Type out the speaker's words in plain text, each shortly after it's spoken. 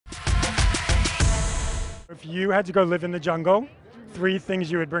If you had to go live in the jungle, 3 things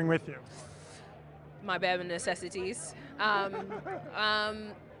you would bring with you. My bare necessities. 3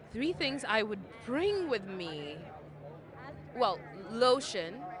 things I would bring with me. Well,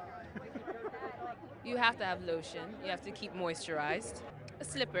 lotion. You have to have lotion. You have to keep moisturized.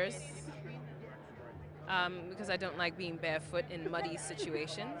 Slippers. Because I don't like being barefoot in muddy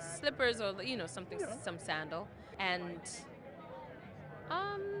situations. Slippers or something, some sandal, and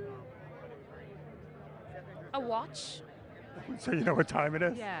a watch. So you know what time it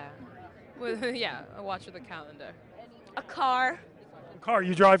is? Yeah, yeah, a watch with a calendar. A car. Car,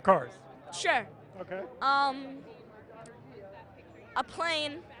 you drive cars. Sure. Okay. A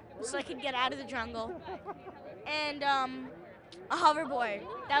plane, so I could get out of the jungle. And a hoverboard.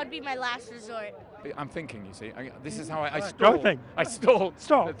 That would be my last resort. I'm thinking, you see. This is how I Go stole. think. I stole.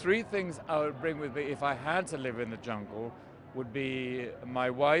 Stall. The 3 things I would bring with me if I had to live in the jungle would be my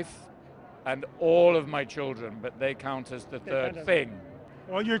wife and all of my children, but they count as the third thing.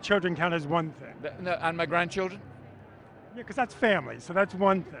 All your children count as one thing. No, and my grandchildren? Yeah, because that's family, so that's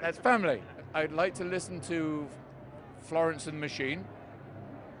one thing. That's family. I'd like to listen to Florence and the Machine.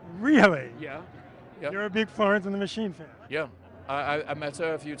 Really? Yeah. You're a big Florence and the Machine fan. Yeah. I met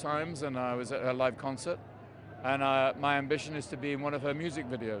her a few times and I was at her live concert. And my ambition is to be in one of her music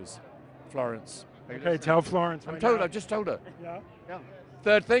videos, Florence. Okay, tell Florence. I'm right told, now. I've just told her. Yeah? Yeah.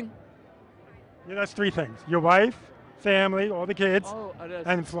 Third thing? Yeah, that's 3 things. Your wife, family, all the kids, Oh,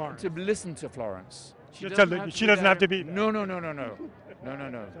 and Florence. To listen to Florence. She doesn't have to be there. No. So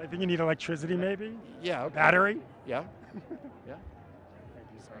I think you need electricity maybe? Yeah. Okay. Battery? Yeah. Yeah. Thank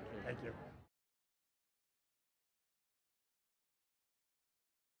you, sir. Thank you.